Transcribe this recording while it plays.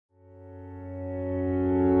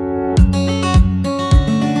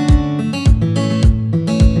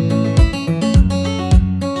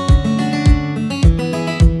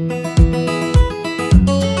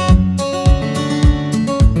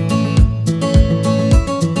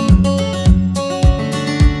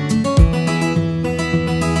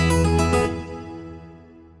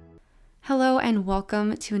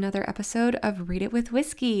welcome to another episode of Read It with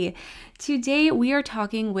Whiskey. Today we are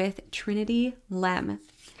talking with Trinity Lemm.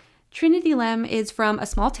 Trinity Lemm is from a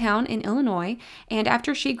small town in Illinois, and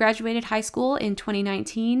after she graduated high school in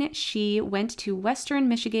 2019, she went to Western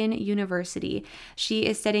Michigan University. She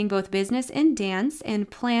is studying both business and dance and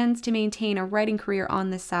plans to maintain a writing career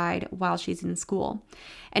on the side while she's in school.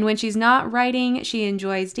 And when she's not writing, she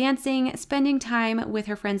enjoys dancing, spending time with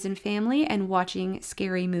her friends and family, and watching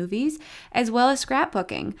scary movies, as well as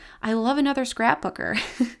scrapbooking. I love another scrapbooker.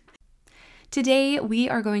 Today, we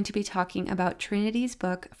are going to be talking about Trinity's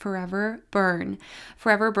book, Forever Burn.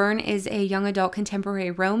 Forever Burn is a young adult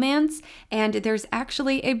contemporary romance, and there's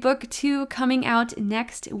actually a book 2 coming out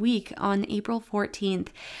next week on April 14th.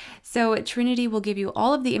 So Trinity will give you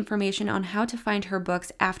all of the information on how to find her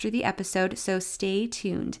books after the episode, so stay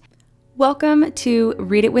tuned. Welcome to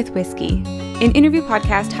Read It with Whiskey, an interview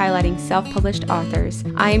podcast highlighting self-published authors.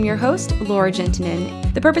 I am your host, Laura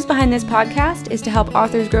Juntunen. The purpose behind this podcast is to help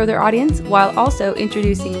authors grow their audience while also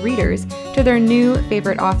introducing readers to their new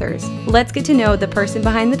favorite authors. Let's get to know the person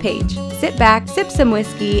behind the page. Sit back, sip some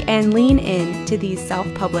whiskey, and lean in to these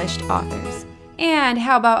self-published authors. And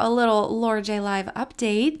how about a little Laura J Live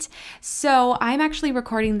update? So I'm actually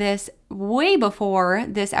recording this way before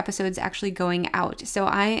this episode's actually going out. So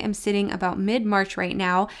I am sitting about mid-March right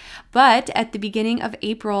now, but at the beginning of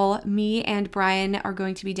April, me and Brian are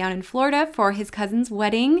going to be down in Florida for his cousin's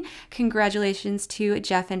wedding. Congratulations to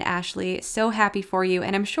Jeff and Ashley. So happy for you,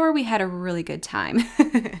 and I'm sure we had a really good time.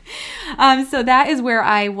 So that is where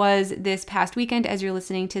I was this past weekend as you're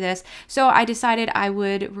listening to this. So I decided I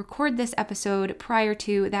would record this episode prior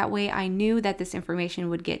to, that way I knew that this information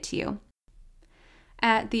would get to you.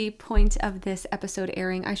 At the point of this episode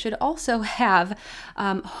airing, I should also have,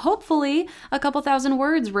 hopefully, a couple thousand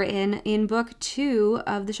words written in book 2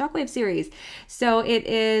 of the Shockwave series. So it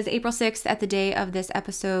is April 6th at the day of this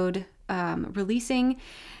episode releasing.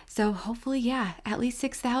 So hopefully, yeah, at least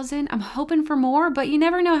 6,000. I'm hoping for more, but you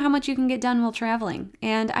never know how much you can get done while traveling.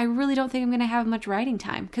 And I really don't think I'm going to have much writing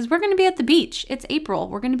time because we're going to be at the beach. It's April.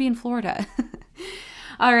 We're going to be in Florida.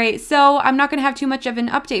 All right, so I'm not going to have too much of an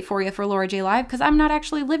update for you for Laura J Live because I'm not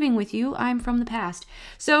actually living with you. I'm from the past.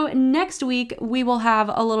 So next week, we will have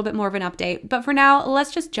a little bit more of an update. But for now,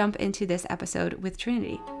 let's just jump into this episode with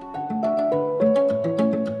Trinity.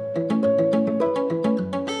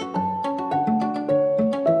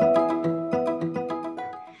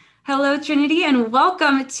 Hello, Trinity, and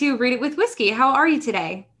welcome to Read It with Whiskey. How are you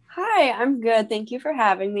today? Hi, I'm good. Thank you for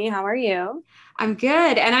having me. How are you? I'm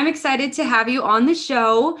good, and I'm excited to have you on the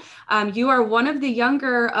show. You are one of the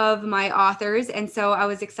younger of my authors, and so I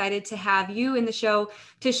was excited to have you in the show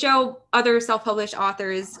to show other self-published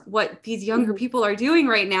authors what these younger people are doing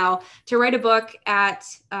right now to write a book at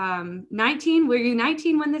 19. Were you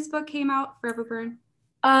 19 when this book came out, Forever Burn?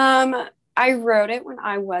 I wrote it when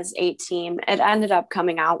I was 18. It ended up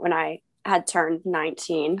coming out when I had turned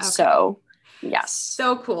 19, okay. So yes.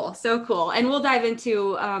 So cool. So cool. And we'll dive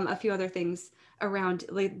into a few other things around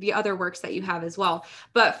like the other works that you have as well.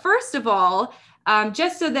 But first of all,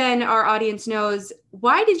 just so then our audience knows,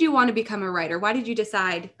 why did you want to become a writer? Why did you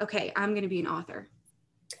decide, okay, I'm going to be an author?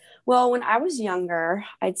 Well, when I was younger,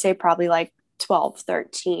 I'd say probably like 12,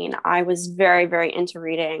 13, I was very, very into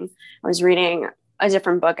reading. I was reading a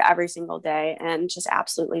different book every single day and just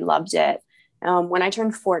absolutely loved it. When I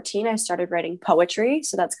turned 14, I started writing poetry.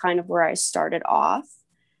 So that's kind of where I started off.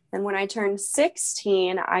 And when I turned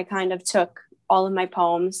 16, I kind of took all of my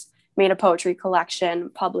poems, made a poetry collection,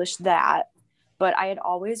 published that. But I had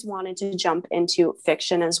always wanted to jump into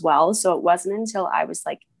fiction as well. So it wasn't until I was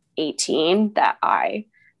like 18 that I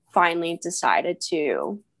finally decided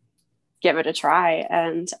to give it a try.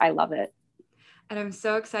 And I love it. And I'm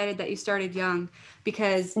so excited that you started young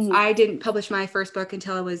because I didn't publish my first book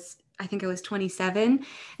until I think I was 27.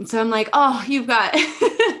 And so I'm like, oh, you've got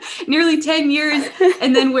nearly 10 years.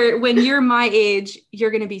 And then when you're my age,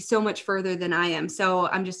 you're going to be so much further than I am. So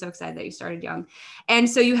I'm just so excited that you started young. And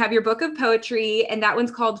so you have your book of poetry, and that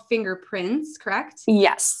one's called Fingerprints, correct?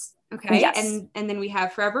 Yes. Okay. Yes. And then we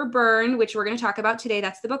have Forever Burn, which we're going to talk about today.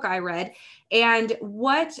 That's the book I read. And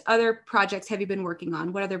what other projects have you been working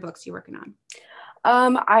on? What other books are you working on?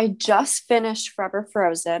 I just finished Forever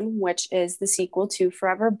Frozen, which is the sequel to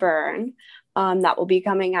Forever Burn. That will be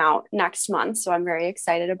coming out next month. So I'm very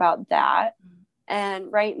excited about that.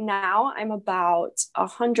 And right now I'm about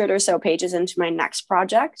 100 or so pages into my next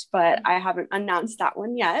project, but I haven't announced that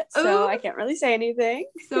one yet. So I can't really say anything.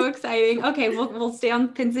 So exciting. Okay. We'll stay on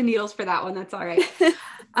pins and needles for that one. That's all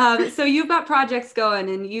right. So you've got projects going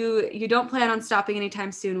and you don't plan on stopping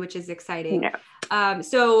anytime soon, which is exciting. No.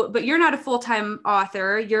 But you're not a full-time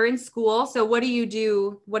author. You're in school. So what do you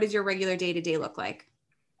do? What does your regular day-to-day look like?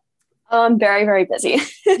 Very, very busy.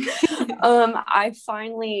 I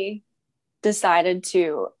finally decided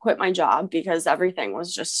to quit my job because everything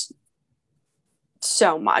was just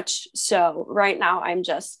so much. So right now I'm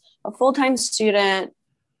just a full-time student,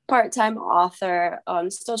 part-time author.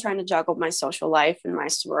 Still trying to juggle my social life and my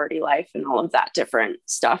sorority life and all of that different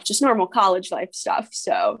stuff, just normal college life stuff.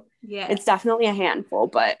 So Yeah. it's definitely a handful,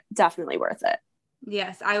 but definitely worth it.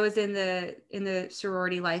 Yes, I was in the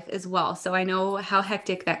sorority life as well, so I know how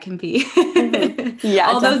hectic that can be. Yeah,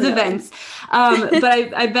 All those definitely. events.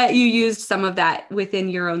 But I bet you used some of that within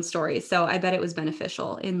your own story, so I bet it was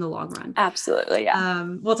beneficial in the long run. Absolutely, yeah.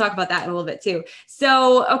 We'll talk about that in a little bit too.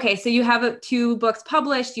 So, okay, so you have two books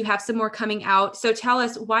published, you have some more coming out. So tell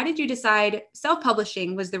us, why did you decide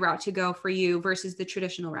self-publishing was the route to go for you versus the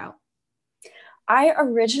traditional route? I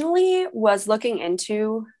originally was looking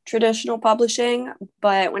into traditional publishing,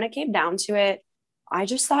 but when it came down to it, I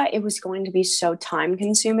just thought it was going to be so time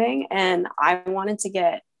consuming, and I wanted to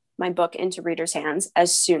get my book into readers' hands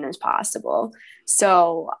as soon as possible.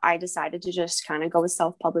 So I decided to just kind of go with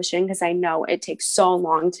self publishing because I know it takes so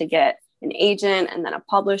long to get an agent and then a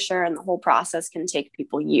publisher, and the whole process can take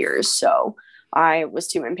people years. So I was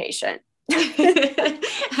too impatient.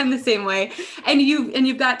 I'm the same way. And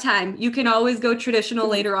you've got time. You can always go traditional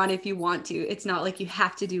later on if you want to. It's not like you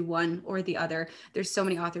have to do one or the other. There's so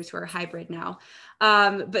many authors who are hybrid now.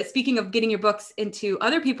 But speaking of getting your books into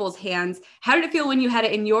other people's hands, how did it feel when you had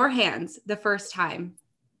it in your hands the first time?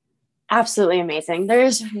 Absolutely amazing.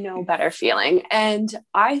 There's no better feeling. And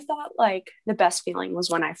I thought like the best feeling was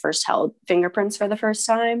when I first held Fingerprints for the first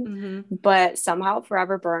time, but somehow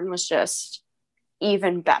Forever Burn was just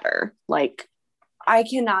even better. Like I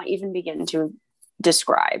cannot even begin to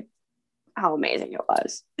describe how amazing it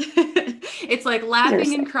was. It's like laughing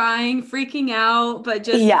Seriously. And crying, freaking out, but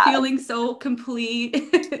just feeling so complete.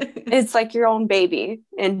 It's like your own baby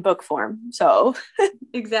in book form. So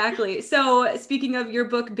exactly. So speaking of your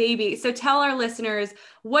book baby, so tell our listeners,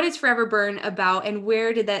 what is Forever Burn about and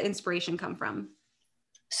where did that inspiration come from?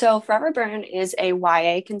 So Forever Burn is a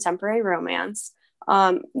YA contemporary romance,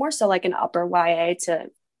 more so like an upper YA to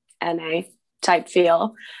NA type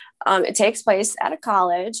feel. It takes place at a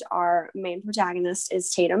college. Our main protagonist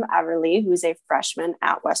is Tatum Everly, who's a freshman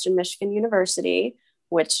at Western Michigan University,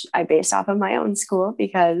 which I based off of my own school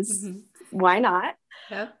because why not?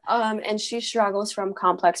 Yeah. And she struggles from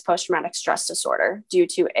complex post-traumatic stress disorder due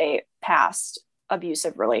to a past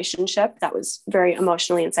abusive relationship that was very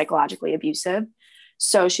emotionally and psychologically abusive.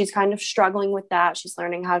 So she's kind of struggling with that. She's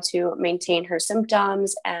learning how to maintain her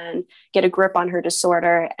symptoms and get a grip on her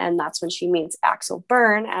disorder. And that's when she meets Axel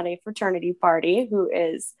Byrne at a fraternity party, who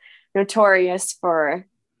is notorious for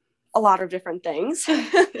a lot of different things.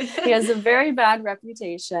 He has a very bad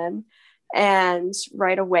reputation. And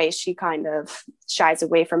right away, she kind of shies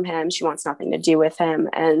away from him. She wants nothing to do with him.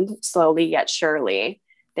 And slowly yet surely,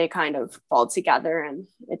 they kind of fall together. And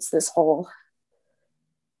it's this whole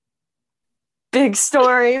big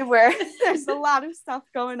story where there's a lot of stuff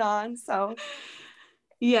going on. So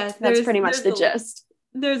yes, that's pretty much the gist.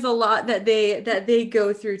 There's a lot that they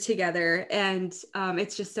go through together, and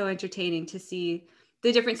it's just so entertaining to see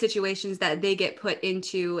the different situations that they get put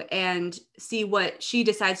into and see what she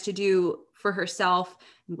decides to do for herself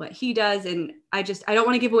and what he does. And I don't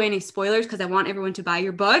want to give away any spoilers because I want everyone to buy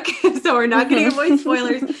your book. So we're not going to give away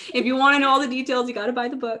spoilers. If you want to know all the details, you got to buy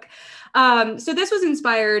the book. So this was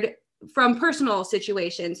inspired from personal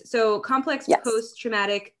situations. So complex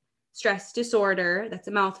post-traumatic stress disorder, that's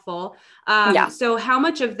a mouthful. So how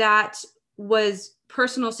much of that was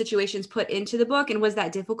personal situations put into the book? And was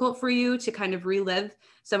that difficult for you to kind of relive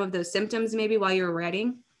some of those symptoms maybe while you were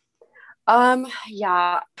writing?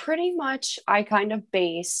 Yeah, pretty much I kind of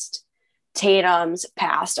based Tatum's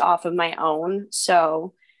past off of my own.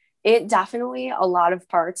 So it definitely, a lot of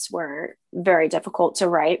parts were very difficult to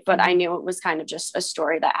write, but I knew it was kind of just a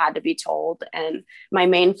story that had to be told. And my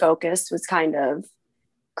main focus was kind of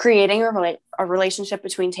creating a relationship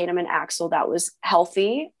between Tatum and Axel that was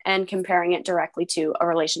healthy and comparing it directly to a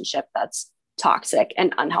relationship that's toxic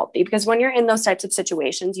and unhealthy. Because when you're in those types of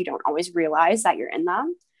situations, you don't always realize that you're in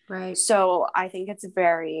them. Right. So I think it's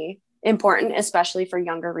very important, especially for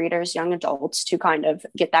younger readers, young adults, to kind of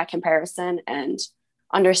get that comparison and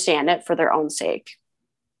understand it for their own sake.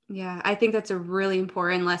 Yeah, I think that's a really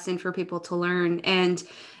important lesson for people to learn. And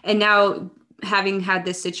now having had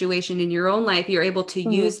this situation in your own life, you're able to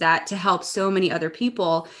use that to help so many other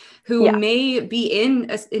people who may be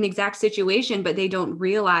in an exact situation, but they don't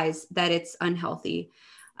realize that it's unhealthy.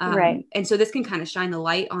 Right. And so this can kind of shine the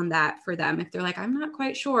light on that for them. If they're like, I'm not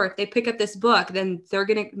quite sure, if they pick up this book, then they're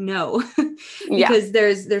going to know Yeah. because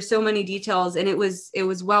there's so many details, and it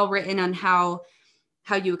was well written on how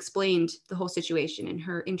you explained the whole situation and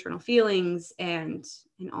her internal feelings and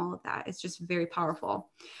all of that. It's just very powerful.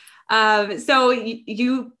 So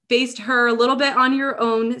you based her a little bit on your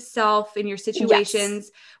own self and your situations.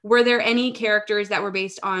 Yes. Were there any characters that were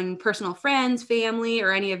based on personal friends, family,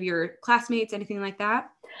 or any of your classmates, anything like that?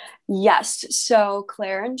 Yes. So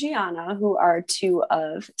Claire and Gianna, who are two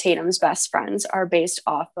of Tatum's best friends, are based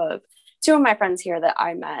off of two of my friends here that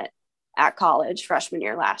I met at college freshman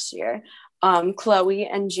year last year, Chloe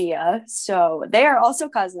and Gia. So they are also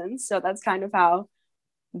cousins. So that's kind of how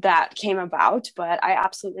that came about, but I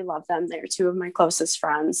absolutely love them. They're two of my closest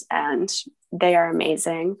friends and they are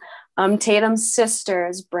amazing. Tatum's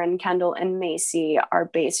sisters, Bryn, Kendall, and Macy, are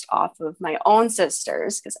based off of my own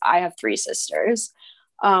sisters because I have three sisters.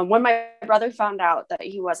 When my brother found out that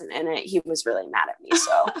he wasn't in it, he was really mad at me.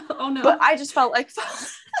 So, oh no! But I just felt like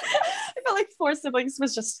I felt like four siblings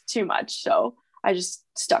was just too much, so I just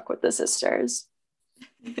stuck with the sisters.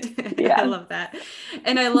 Yeah. I love that.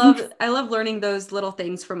 And I love learning those little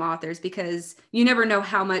things from authors because you never know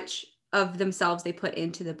how much of themselves they put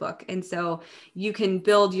into the book. And so you can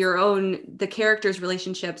build the characters'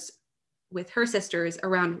 relationships with her sisters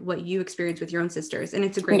around what you experience with your own sisters. And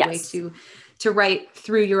it's a great way to write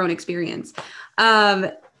through your own experience.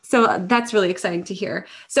 So that's really exciting to hear.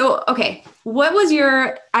 So, okay, what was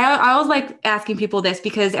I always like asking people this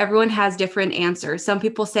because everyone has different answers. Some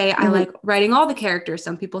people say, I like writing all the characters.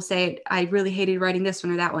 Some people say, I really hated writing this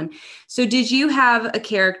one or that one. So did you have a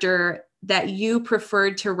character that you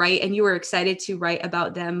preferred to write and you were excited to write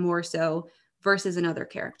about them more so versus another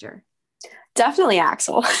character? Definitely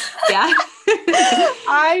Axel. Yeah.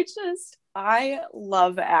 I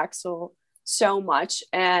love Axel so much.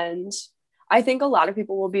 And I think a lot of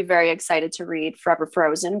people will be very excited to read Forever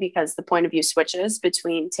Frozen because the point of view switches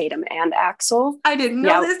between Tatum and Axel. I didn't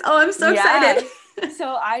know this. Oh, I'm so excited.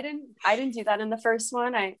 So I didn't do that in the first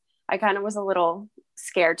one. I kind of was a little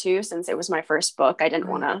scared too, since it was my first book. I didn't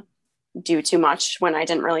want to do too much when I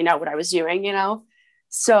didn't really know what I was doing,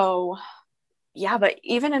 So yeah, but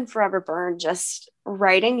even in Forever Burn, just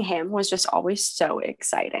writing him was just always so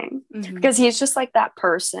exciting because he's just like that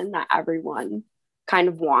person that everyone kind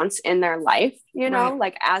of wants in their life,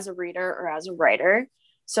 like as a reader or as a writer.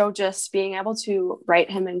 So just being able to write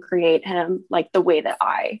him and create him like the way that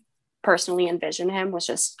I personally envision him was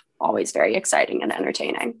just always very exciting and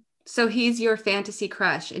entertaining. So he's your fantasy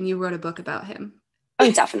crush and you wrote a book about him. Oh,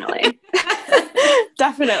 definitely.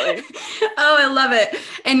 Definitely. Oh, I love it.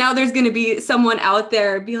 And now there's going to be someone out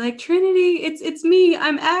there be like, Trinity, it's me.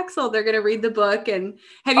 I'm Axel. They're going to read the book. And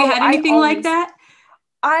have you had anything like that?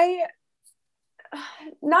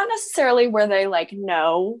 Not necessarily where they like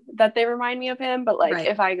know that they remind me of him, but like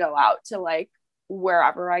if I go out to like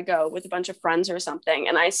wherever I go with a bunch of friends or something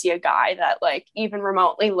and I see a guy that like even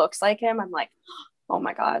remotely looks like him, I'm like, oh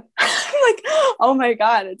my God. I'm like, oh my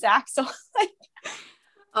God, it's Axel.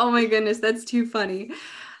 Oh my goodness, that's too funny.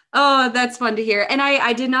 Oh, that's fun to hear. And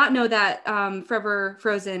I did not know that Forever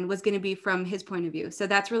Frozen was going to be from his point of view. So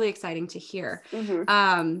that's really exciting to hear.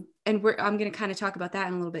 And I'm going to kind of talk about that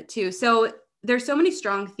in a little bit too. So there's so many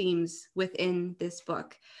strong themes within this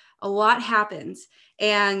book. A lot happens.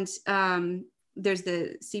 And there's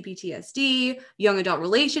the CPTSD, young adult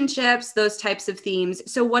relationships, those types of themes.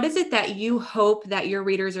 So what is it that you hope that your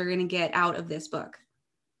readers are going to get out of this book?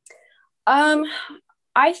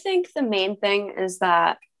 I think the main thing is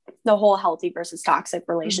that the whole healthy versus toxic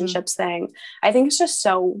relationships thing, I think it's just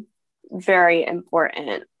so very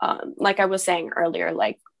important. Like I was saying earlier,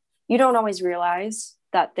 like you don't always realize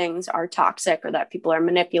that things are toxic or that people are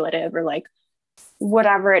manipulative or like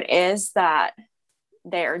whatever it is that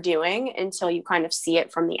they're doing until you kind of see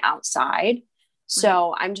it from the outside.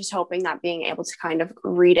 So I'm just hoping that being able to kind of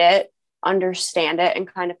read it, understand it, and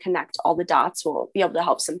kind of connect all the dots will be able to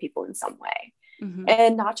help some people in some way.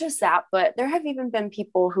 And not just that, but there have even been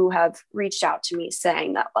people who have reached out to me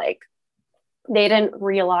saying that like they didn't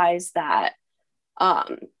realize that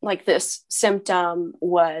like this symptom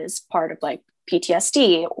was part of like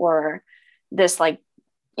PTSD or this like,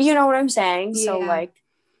 you know what I'm saying? So like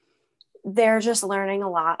they're just learning a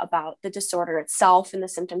lot about the disorder itself and the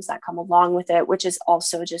symptoms that come along with it, which is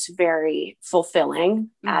also just very fulfilling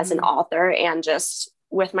as an author. And just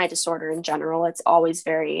with my disorder in general, it's always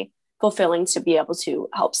very fulfilling to be able to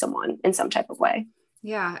help someone in some type of way.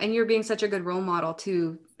 Yeah. And you're being such a good role model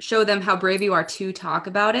to show them how brave you are to talk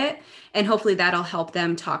about it. And hopefully that'll help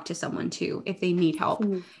them talk to someone too, if they need help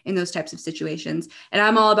in those types of situations. And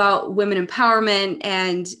I'm all about women empowerment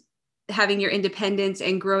and having your independence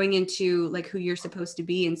and growing into like who you're supposed to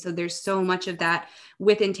be. And so there's so much of that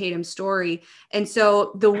within Tatum's story. And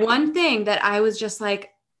so the one thing that I was just like,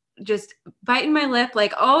 just biting my lip,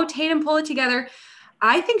 like, oh, Tatum, pull it together.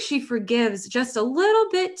 I think she forgives just a little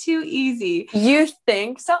bit too easy. You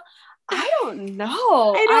think so? I don't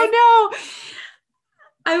know. I don't know.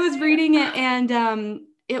 I was reading it and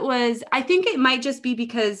I think it might just be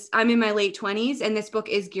because I'm in my late 20s and this book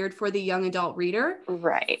is geared for the young adult reader.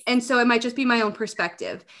 Right. And so it might just be my own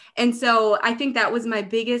perspective. And so I think that was my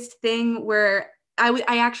biggest thing where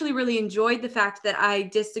I actually really enjoyed the fact that I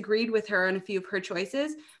disagreed with her on a few of her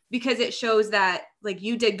choices, because it shows that like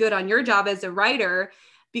you did good on your job as a writer,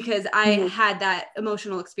 because I had that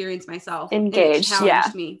emotional experience myself. Engaged, and it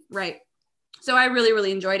challenged me. Right. So I really,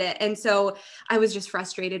 really enjoyed it. And so I was just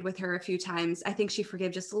frustrated with her a few times. I think she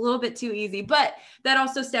forgave just a little bit too easy, but that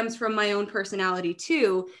also stems from my own personality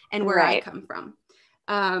too, and where I come from.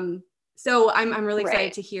 So I'm really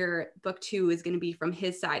excited to hear book 2 is going to be from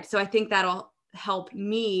his side. So I think that'll help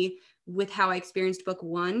me with how I experienced book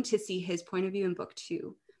 1 to see his point of view in book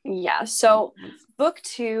 2. Yeah. So book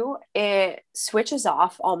 2, it switches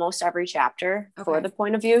off almost every chapter for the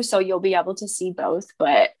point of view. So you'll be able to see both,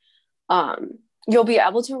 but you'll be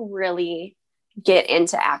able to really get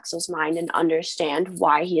into Axel's mind and understand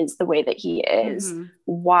why he is the way that he is,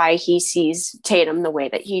 why he sees Tatum the way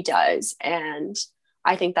that he does. And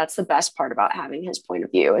I think that's the best part about having his point of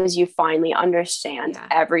view, is you finally understand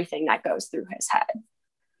everything that goes through his head.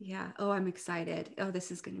 Yeah. Oh, I'm excited. Oh, this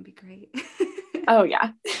is going to be great. Oh, yeah.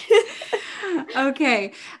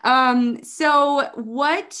 Okay. So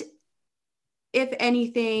what, if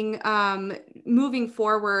anything, moving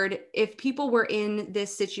forward, if people were in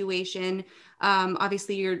this situation,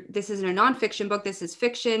 obviously this isn't a nonfiction book, this is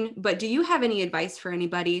fiction, but do you have any advice for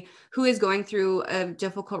anybody who is going through a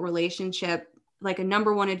difficult relationship, like a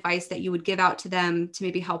number one advice that you would give out to them to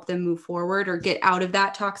maybe help them move forward or get out of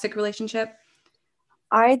that toxic relationship?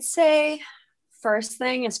 I'd say first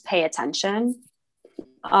thing is pay attention,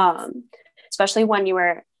 especially when you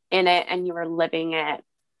were in it and you were living it.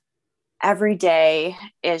 Every day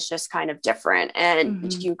is just kind of different,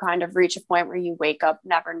 and you kind of reach a point where you wake up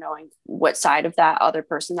never knowing what side of that other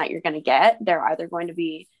person that you're going to get. They're either going to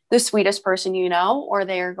be the sweetest person you know, or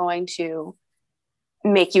they are going to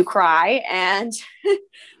make you cry and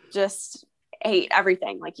just hate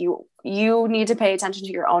everything. Like you need to pay attention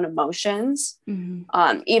to your own emotions.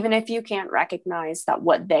 Even if you can't recognize that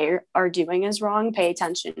what they are doing is wrong, pay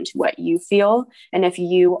attention to what you feel. And if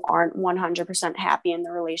you aren't 100% happy in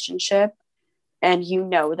the relationship and you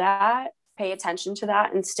know that, pay attention to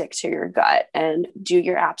that and stick to your gut and do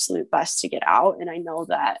your absolute best to get out. And I know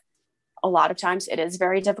that a lot of times it is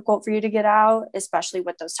very difficult for you to get out, especially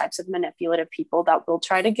with those types of manipulative people that will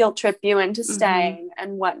try to guilt trip you into staying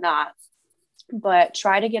and whatnot. But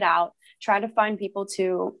try to get out, try to find people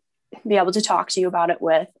to be able to talk to you about it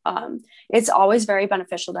with. It's always very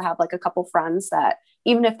beneficial to have like a couple friends that,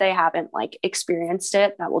 even if they haven't like experienced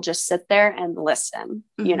it, that will just sit there and listen,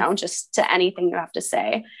 you know, just to anything you have to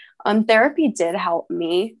say. Therapy did help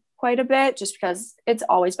me quite a bit, just because it's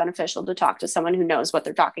always beneficial to talk to someone who knows what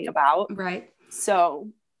they're talking about. Right. So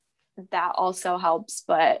that also helps.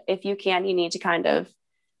 But if you can, you need to kind of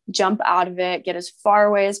jump out of it, get as far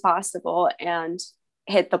away as possible, and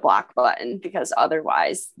hit the block button, because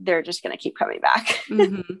otherwise they're just going to keep coming back.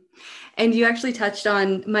 And you actually touched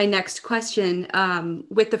on my next question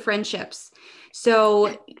with the friendships.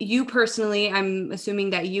 So you personally, I'm assuming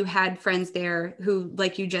that you had friends there who,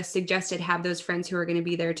 like you just suggested, have those friends who are going to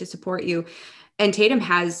be there to support you. And Tatum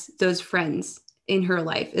has those friends in her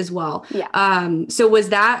life as well. Yeah. So was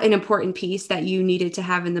that an important piece that you needed to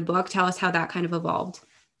have in the book? Tell us how that kind of evolved.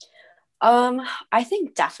 I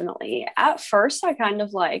think definitely. At first, I kind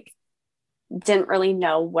of like didn't really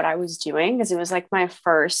know what I was doing, because it was like my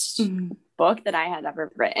first book that I had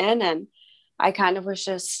ever written. And I kind of was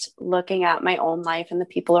just looking at my own life and the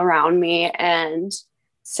people around me. And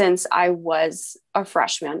since I was a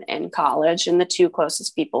freshman in college and the two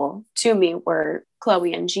closest people to me were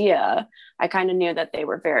Chloe and Gia, I kind of knew that they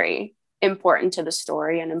were very important to the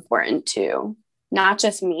story and important to not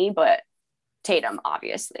just me, but Tatum,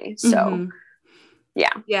 obviously. So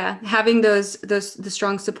yeah. Having the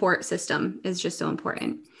strong support system is just so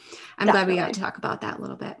important. I'm glad we got to talk about that a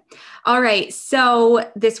little bit. All right.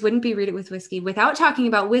 So this wouldn't be Read It with Whiskey without talking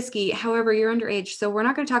about whiskey. However, you're underage, so we're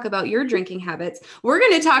not going to talk about your drinking habits. We're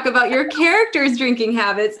going to talk about your characters' drinking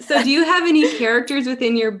habits. So do you have any characters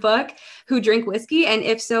within your book who drink whiskey? And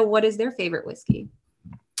if so, what is their favorite whiskey?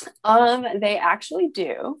 They actually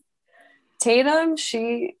do. Tatum,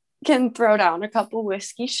 she can throw down a couple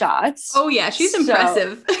whiskey shots. Oh yeah, she's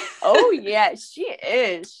impressive. Oh yeah, she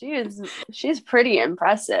is. She's pretty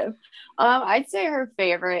impressive. I'd say her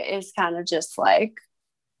favorite is kind of just like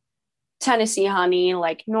Tennessee honey,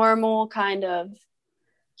 like normal kind of,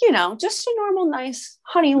 just a normal, nice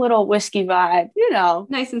honey little whiskey vibe,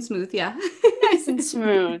 Nice and smooth, yeah. Nice and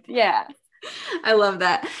smooth, yeah. I love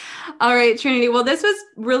that. All right, Trinity. Well, this was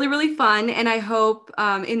really, really fun. And I hope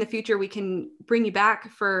in the future we can bring you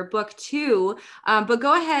back for book 2. But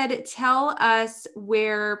go ahead, tell us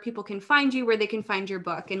where people can find you, where they can find your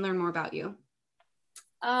book and learn more about you.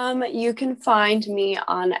 You can find me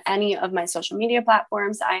on any of my social media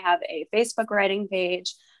platforms. I have a Facebook writing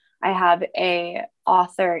page. I have a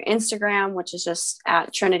author Instagram, which is just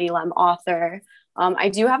at Trinity Lemm author. I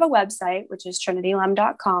do have a website, which is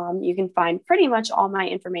trinitylemm.com. You can find pretty much all my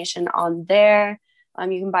information on there.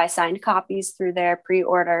 You can buy signed copies through there,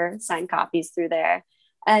 pre-order signed copies through there.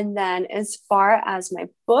 And then as far as my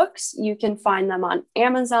books, you can find them on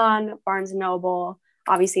Amazon, Barnes & Noble,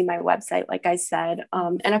 obviously my website, like I said,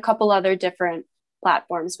 and a couple other different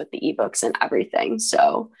platforms with the ebooks and everything.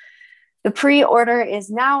 So the pre-order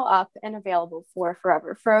is now up and available for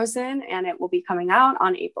Forever Frozen, and it will be coming out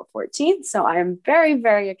on April 14th. So I'm very,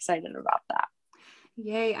 very excited about that.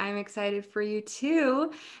 Yay, I'm excited for you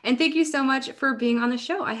too. And thank you so much for being on the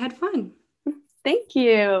show. I had fun. Thank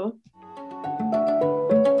you.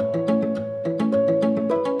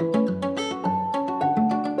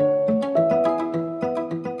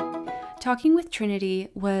 Talking with Trinity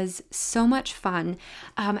was so much fun.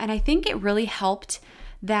 And I think it really helped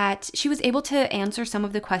that she was able to answer some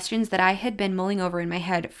of the questions that I had been mulling over in my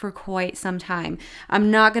head for quite some time.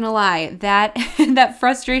 I'm not gonna lie, that that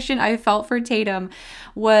frustration I felt for Tatum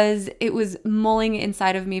was mulling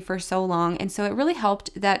inside of me for so long. And so it really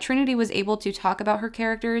helped that Trinity was able to talk about her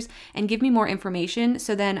characters and give me more information.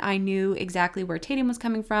 So then I knew exactly where Tatum was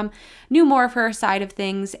coming from, knew more of her side of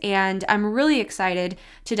things. And I'm really excited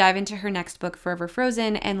to dive into her next book, Forever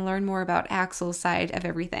Frozen, and learn more about Axel's side of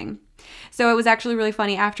everything. So it was actually really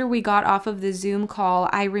funny. After we got off of the Zoom call,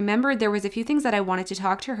 I remembered there was a few things that I wanted to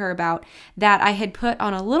talk to her about that I had put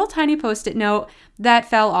on a little tiny Post-it note that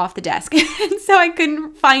fell off the desk. And so I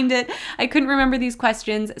couldn't find it. I couldn't remember these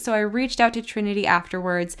questions. So I reached out to Trinity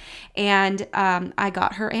afterwards and I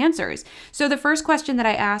got her answers. So the first question that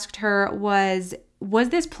I asked her was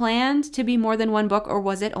this planned to be more than one book, or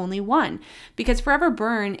was it only one? Because Forever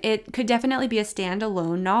Burn, it could definitely be a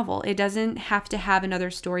standalone novel. It doesn't have to have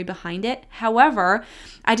another story behind it. However,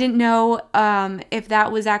 I didn't know if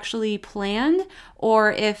that was actually planned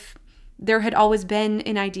or if there had always been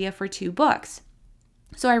an idea for 2 books.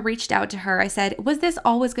 So I reached out to her. I said, was this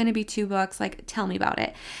always going to be 2 books? Like, tell me about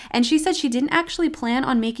it. And she said she didn't actually plan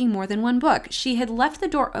on making more than 1 book. She had left the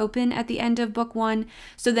door open at the end of book 1,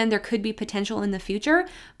 so then there could be potential in the future,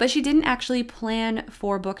 but she didn't actually plan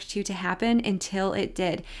for book 2 to happen until it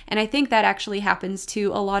did. And I think that actually happens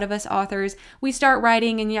to a lot of us authors. We start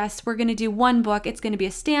writing and yes, we're going to do 1 book. It's going to be a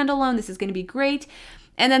standalone. This is going to be great.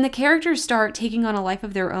 And then the characters start taking on a life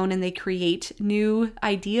of their own and they create new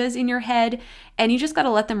ideas in your head and you just got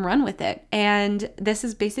to let them run with it. And this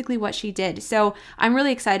is basically what she did. So I'm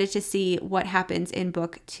really excited to see what happens in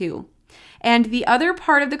book 2. And the other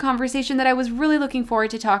part of the conversation that I was really looking forward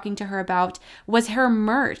to talking to her about was her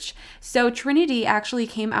merch. So Trinity actually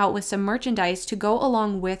came out with some merchandise to go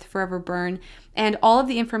along with Forever Burn. And all of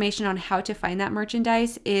the information on how to find that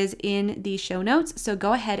merchandise is in the show notes. So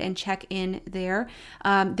go ahead and check in there.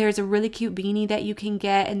 There's a really cute beanie that you can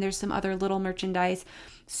get, and there's some other little merchandise.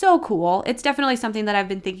 So cool. It's definitely something that I've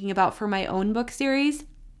been thinking about for my own book series.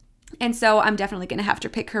 And so I'm definitely going to have to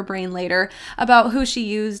pick her brain later about who she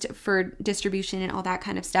used for distribution and all that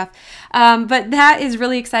kind of stuff. But that is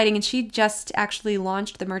really exciting. And she just actually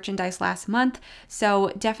launched the merchandise last month.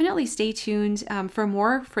 So definitely stay tuned for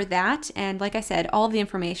more for that. And like I said, all of the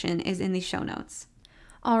information is in the show notes.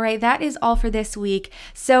 All right, that is all for this week.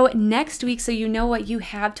 So next week, so you know what you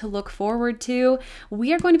have to look forward to,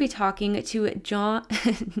 we are going to be talking to John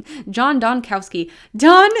Donkowski.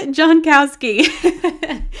 Don Jonkowski.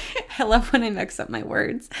 I love when I mix up my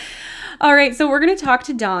words. All right, so we're going to talk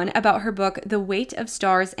to Dawn about her book, The Weight of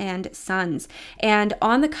Stars and Suns. And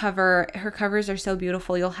on the cover, her covers are so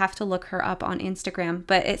beautiful. You'll have to look her up on Instagram.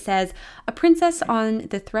 But it says, a princess on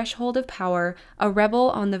the threshold of power, a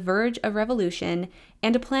rebel on the verge of revolution,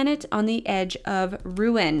 and a planet on the edge of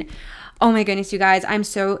ruin. Oh my goodness, you guys, I'm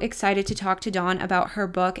so excited to talk to Dawn about her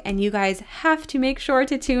book, and you guys have to make sure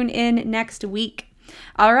to tune in next week.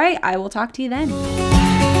 All right, I will talk to you then.